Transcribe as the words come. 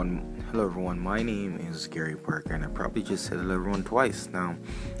Hello everyone, my name is Gary Parker, and I probably just said hello everyone twice. Now,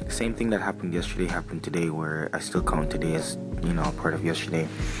 the same thing that happened yesterday happened today, where I still count today as, a part of yesterday.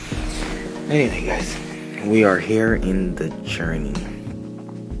 Anyway, guys, we are here in the journey.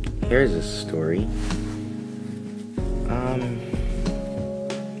 Here's a story.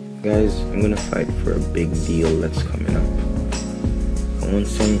 Guys, I'm gonna fight for a big deal that's coming up. I won't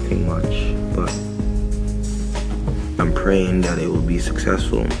say anything much, but I'm praying that it will be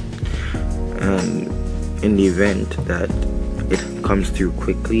successful. And in the event that it comes through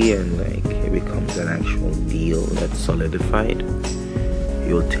quickly and it becomes an actual deal that's solidified,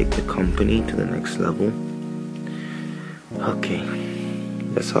 you'll take the company to the next level. Okay,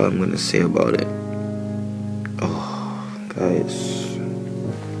 that's all I'm gonna say about it. Oh, guys,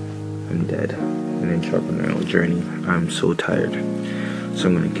 I'm dead. An entrepreneurial journey. I'm so tired. So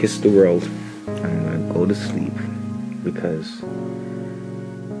I'm gonna kiss the world. I'm gonna go to sleep because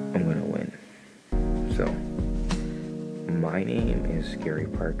I'm gonna win. So, my name is Gary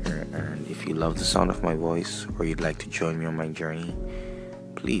Parker, and if you love the sound of my voice or you'd like to join me on my journey,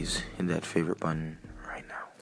 please hit that favorite button